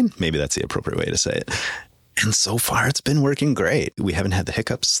pipeline. Maybe that's the appropriate way to say it. And so far, it's been working great. We haven't had the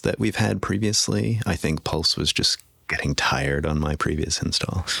hiccups that we've had previously. I think Pulse was just getting tired on my previous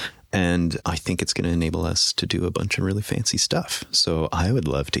install. And I think it's going to enable us to do a bunch of really fancy stuff. So I would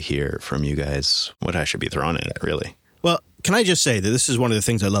love to hear from you guys what I should be throwing at it, really. Well, can I just say that this is one of the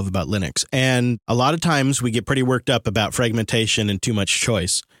things I love about Linux. And a lot of times we get pretty worked up about fragmentation and too much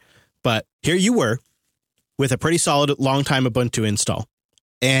choice. But here you were with a pretty solid long-time Ubuntu install.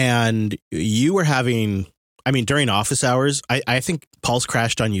 And you were having... during office hours, I think Pulse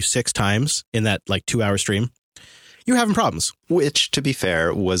crashed on you 6 times in that 2-hour stream. You were having problems. Which, to be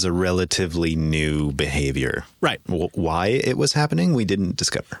fair, was a relatively new behavior. Right. Why it was happening, we didn't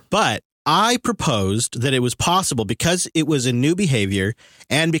discover. But I proposed that it was possible because it was a new behavior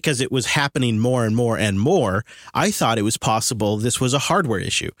and because it was happening more and more and more. I thought it was possible this was a hardware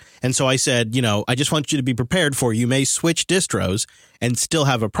issue. And so I said, I just want you to be prepared for you may switch distros and still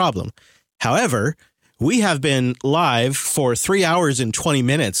have a problem. However, we have been live for 3 hours and 20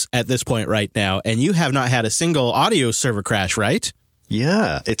 minutes at this point right now, and you have not had a single audio server crash, right?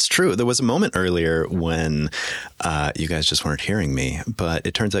 Yeah, it's true. There was a moment earlier when you guys just weren't hearing me, but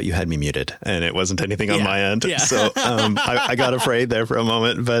it turns out you had me muted, and it wasn't anything on my end. Yeah. So I got afraid there for a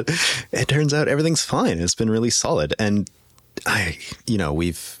moment, but it turns out everything's fine. It's been really solid. And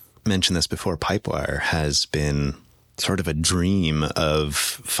we've mentioned this before. Pipewire has been sort of a dream of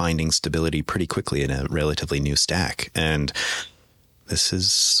finding stability pretty quickly in a relatively new stack. And this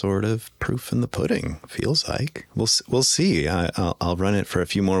is sort of proof in the pudding, feels like. We'll see. I'll run it for a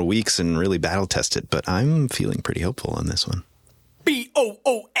few more weeks and really battle test it, but I'm feeling pretty hopeful on this one.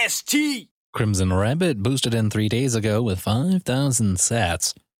 BOOST! Crimson Rabbit boosted in 3 days ago with 5,000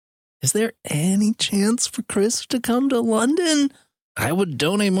 sats. Is there any chance for Chris to come to London? I would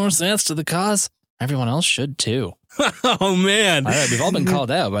donate more sats to the cause. Everyone else should too. Oh, man. All right, we've all been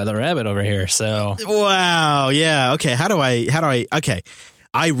called out by the rabbit over here, so. Wow. Yeah. Okay. How do I, okay.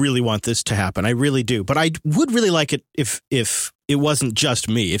 I really want this to happen. I really do. But I would really like it if it wasn't just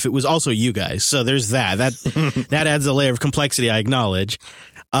me, if it was also you guys. So there's that. That adds a layer of complexity, I acknowledge.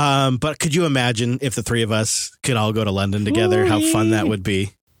 But could you imagine if the three of us could all go to London together, how fun that would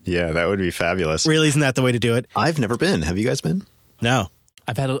be? Yeah, that would be fabulous. Really, isn't that the way to do it? I've never been. Have you guys been? No.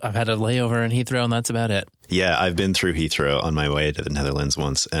 I've had a layover in Heathrow, and that's about it. Yeah, I've been through Heathrow on my way to the Netherlands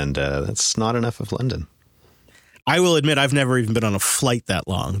once, and that's not enough of London. I will admit I've never even been on a flight that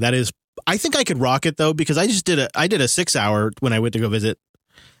long. That is, I think I could rock it though, because I did a 6 hour when I went to go visit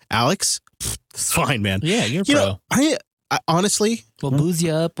Alex. It's fine, man. Yeah, you're pro. I honestly, We'll booze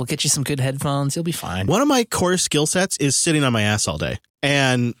you up. We'll get you some good headphones. You'll be fine. one of my core skill sets is sitting on my ass all day.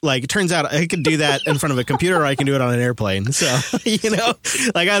 And it turns out I could do that in front of a computer, or I can do it on an airplane. So,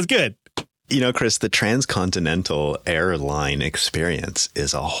 I was good. Chris, the transcontinental airline experience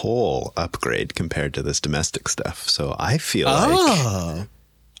is a whole upgrade compared to this domestic stuff. So I feel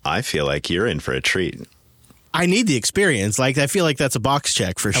like you're in for a treat. I need the experience. Like, I feel like that's a box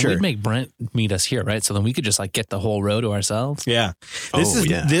check for And sure. we'd make Brent meet us here, right? So then we could just like get the whole row to ourselves. Yeah.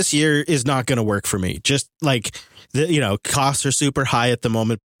 Yeah. This year is not going to work for me. Just like, costs are super high at the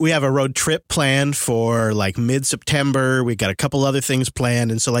moment. We have a road trip planned for like mid-September. We got a couple other things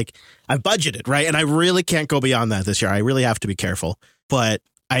planned. And so like I've budgeted, right? And I really can't go beyond that this year. I really have to be careful. But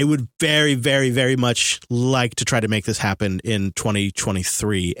I would very, very, very much like to try to make this happen in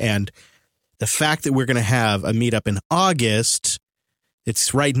 2023. And the fact that we're going to have a meetup in August,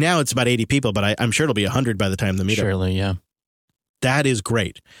 right now it's about 80 people, but I'm sure it'll be 100 by the time the meetup. Surely, yeah. That is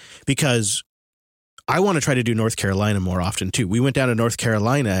great because I want to try to do North Carolina more often too. We went down to North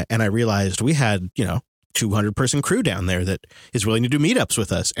Carolina and I realized we had, 200 person crew down there that is willing to do meetups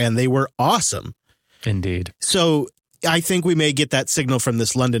with us. And they were awesome. Indeed. So I think we may get that signal from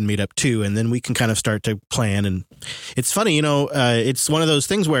this London meetup too. And then we can kind of start to plan. And it's funny, it's one of those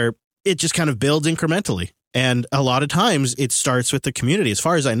things where it just kind of builds incrementally. And a lot of times it starts with the community. As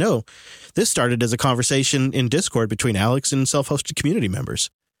far as I know, this started as a conversation in Discord between Alex and self-hosted community members.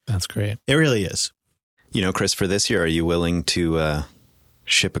 That's great. It really is. Chris, for this year, are you willing to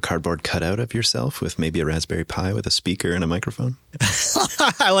ship a cardboard cutout of yourself with maybe a Raspberry Pi with a speaker and a microphone?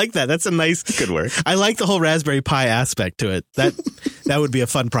 I like that. That's a nice... Good work. I like the whole Raspberry Pi aspect to it. That would be a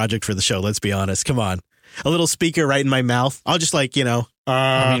fun project for the show. Let's be honest. Come on. A little speaker right in my mouth. I'll just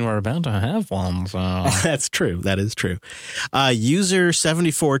we're about to have one. So. That's true. That is true. User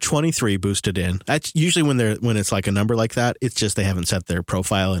 7423 boosted in. That's usually when it's like a number like that. It's just they haven't set their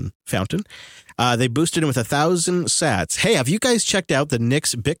profile in Fountain. They boosted in with 1,000 sats. Hey, have you guys checked out the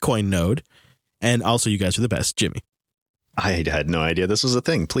Nix Bitcoin node? And also, you guys are the best, Jimmy. I had no idea this was a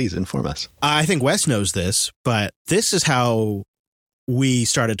thing. Please inform us. I think Wes knows this, but this is how we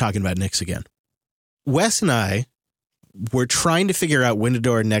started talking about Nix again. Wes and I were trying to figure out when to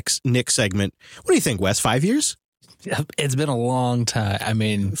do our next Nix segment. What do you think, Wes? 5 years? It's been a long time. I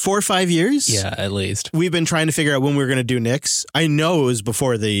mean, 4 or 5 years? Yeah, at least. We've been trying to figure out when we were going to do Nix. I know it was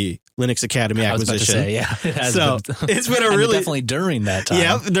was the Linux Academy acquisition. I was about to say, yeah. It has so it's been a really... definitely during that time.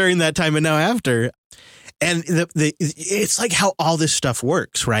 Yeah, during that time and now after. And it's like how all this stuff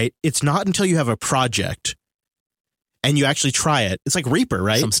works, right? It's not until you have a project and you actually try it. It's like Reaper,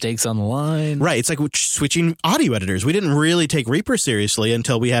 right? Some stakes on the line. Right. It's like switching audio editors. We didn't really take Reaper seriously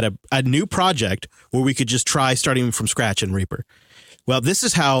until we had a new project where we could just try starting from scratch in Reaper. Well, this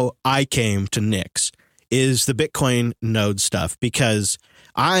is how I came to Nix, is the Bitcoin node stuff, because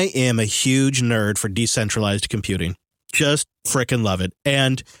I am a huge nerd for decentralized computing. Just freaking love it.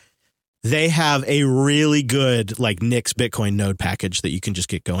 And they have a really good like Nix Bitcoin node package that you can just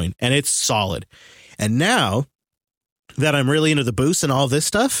get going, and it's solid. And now that I'm really into the boost and all this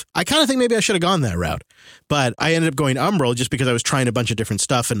stuff, I kind of think maybe I should have gone that route. But I ended up going Umbrel just because I was trying a bunch of different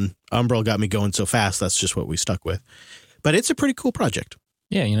stuff, and Umbrel got me going so fast. That's just what we stuck with. But it's a pretty cool project.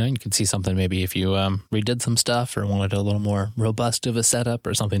 Yeah, you could see something maybe if you redid some stuff or wanted a little more robust of a setup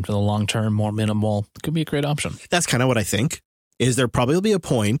or something for the long term, more minimal. It could be a great option. That's kind of what I think. Is there probably will be a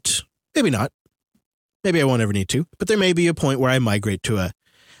point, maybe not, maybe I won't ever need to, but there may be a point where I migrate to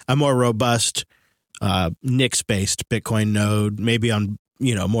a more robust Nix-based Bitcoin node, maybe on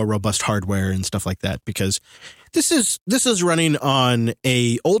more robust hardware and stuff like that, because this is running on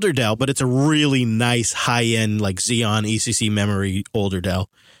a older Dell, but it's a really nice high-end like Xeon ECC memory older Dell,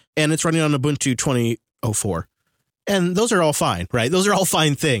 and it's running on Ubuntu 20.04. And those are all fine, right? Those are all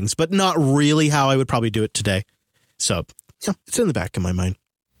fine things, but not really how I would probably do it today. So yeah, it's in the back of my mind.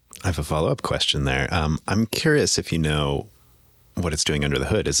 I have a follow-up question there. I'm curious if you know what it's doing under the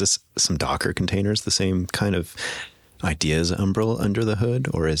hood. Is this some Docker containers, the same kind of idea as Umbrel under the hood,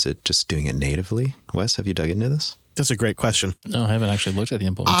 or is it just doing it natively? Wes, have you dug into this? That's a great question. No, I haven't actually looked at the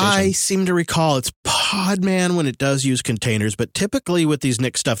implementation. I seem to recall it's Podman when it does use containers, but typically with these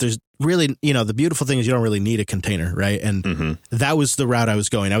Nix stuff, there's really, the beautiful thing is you don't really need a container, right? And that was the route I was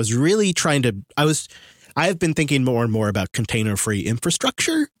going. I was really I have been thinking more and more about container-free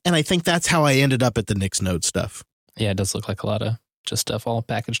infrastructure, and I think that's how I ended up at the Nix node stuff. Yeah, it does look like a lot of just stuff all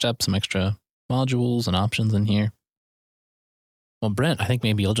packaged up, some extra modules and options in here. Well, Brent, I think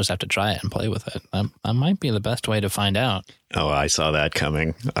maybe you'll just have to try it and play with it. That might be the best way to find out. Oh, I saw that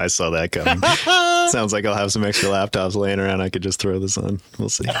coming. Sounds like I'll have some extra laptops laying around. I could just throw this on. We'll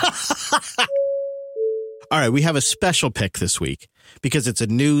see. All right, we have a special pick this week because it's a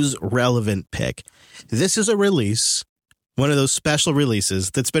news-relevant pick. This is a release, one of those special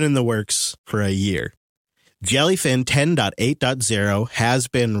releases that's been in the works for a year. Jellyfin 10.8.0 has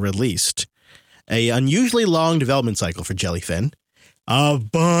been released. An unusually long development cycle for Jellyfin. A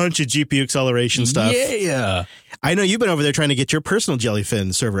bunch of GPU acceleration stuff. Yeah. I know you've been over there trying to get your personal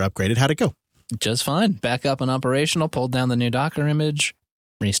Jellyfin server upgraded. How'd it go? Just fine. Back up and operational, pulled down the new Docker image,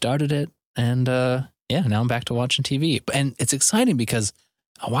 restarted it, and now I'm back to watching TV. And it's exciting because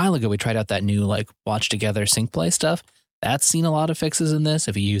a while ago we tried out that new like watch together sync play stuff. That's seen a lot of fixes in this.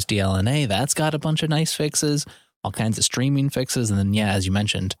 If you use DLNA, that's got a bunch of nice fixes, all kinds of streaming fixes. And then, as you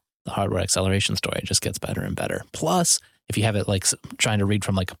mentioned, the hardware acceleration story just gets better and better. Plus, if you have it like trying to read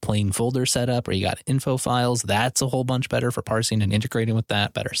from like a plain folder setup or you got info files, that's a whole bunch better for parsing and integrating with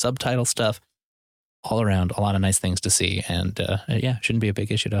that, better subtitle stuff. All around, a lot of nice things to see. And shouldn't be a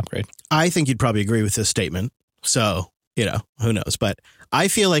big issue to upgrade. I think you'd probably agree with this statement. So, who knows? But I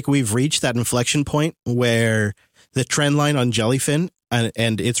feel like we've reached that inflection point where the trend line on Jellyfin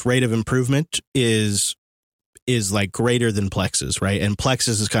and its rate of improvement is like greater than Plex's, right? And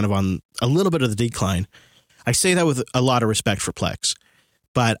Plex's is kind of on a little bit of the decline. I say that with a lot of respect for Plex.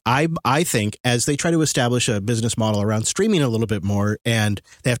 But I think as they try to establish a business model around streaming a little bit more and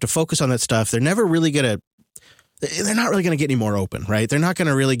they have to focus on that stuff, they're not really going to get any more open, right? They're not going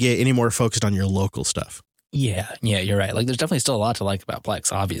to really get any more focused on your local stuff. Yeah, you're right. Like, there's definitely still a lot to like about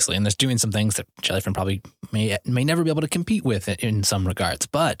Plex, obviously, and there's doing some things that Jellyfin probably may never be able to compete with in some regards.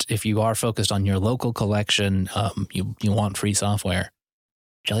 But if you are focused on your local collection, you want free software.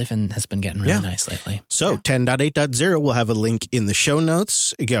 Jellyfin has been getting really nice lately. So 10.8.0 will have a link in the show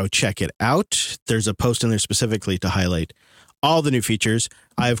notes. Go check it out. There's a post in there specifically to highlight all the new features.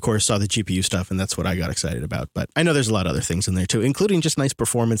 I, of course, saw the GPU stuff, and that's what I got excited about. But I know there's a lot of other things in there, too, including just nice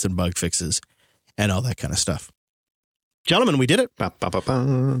performance and bug fixes and all that kind of stuff. Gentlemen, we did it. Ba, ba, ba,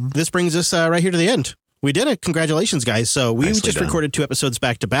 ba. This brings us right here to the end. We did it. Congratulations, guys. So we Nicely just done. recorded 2 episodes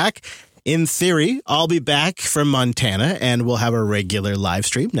back to back. In theory, I'll be back from Montana and we'll have a regular live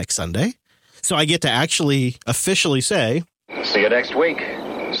stream next Sunday. So I get to actually officially say, See you next week.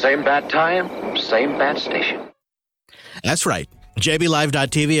 Same bat time, same bat station. that's right,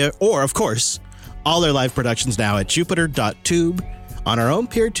 jblive.tv, or of course, all their live productions now at jupiter.tube on our own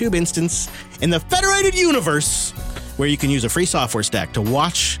PeerTube instance in the Federated Universe, where you can use a free software stack to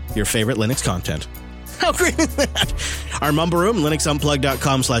watch your favorite Linux content. How great is that? Our Mumble Room,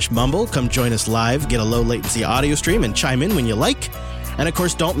 linuxunplug.com/mumble. Come join us live, get a low latency audio stream, and chime in when you like. And of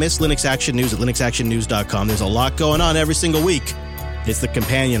course, don't miss Linux Action News at linuxactionnews.com. There's a lot going on every single week. It's the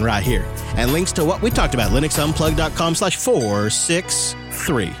companion right here. And links to what we talked about,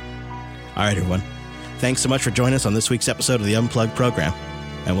 linuxunplug.com/463. All right, everyone. Thanks so much for joining us on this week's episode of the Unplugged program.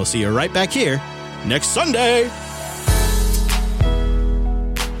 And we'll see you right back here next Sunday.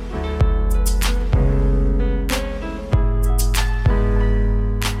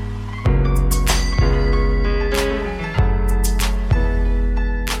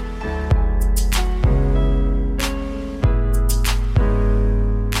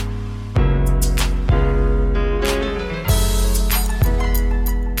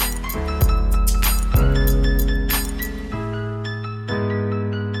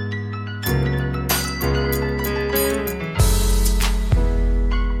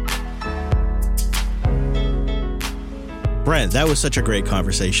 Brent, that was such a great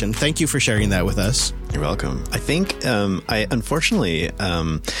conversation. Thank you for sharing that with us. You're welcome. I think I unfortunately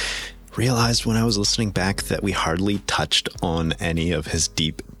realized when I was listening back that we hardly touched on any of his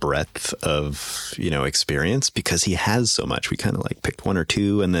deep breadth of, experience, because he has so much. We kind of like picked one or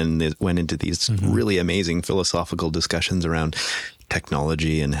two and then it went into these really amazing philosophical discussions around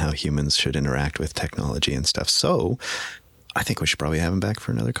technology and how humans should interact with technology and stuff. So I think we should probably have him back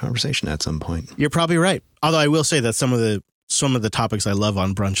for another conversation at some point. You're probably right. Although I will say that some of the topics I love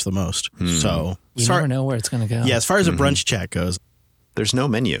on brunch the most. So You never know where it's going to go. Yeah, as far as a brunch chat goes. There's no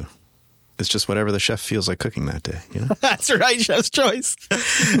menu. It's just whatever the chef feels like cooking that day, That's right, chef's choice.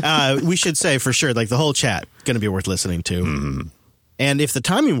 We should say for sure, like the whole chat, going to be worth listening to. And if the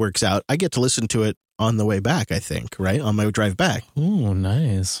timing works out, I get to listen to it on the way back, I think, right? On my drive back. Ooh,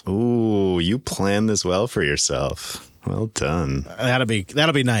 nice. Ooh, you planned this well for yourself. Well done. That'll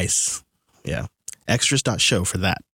be nice. Yeah. Extras.show for that.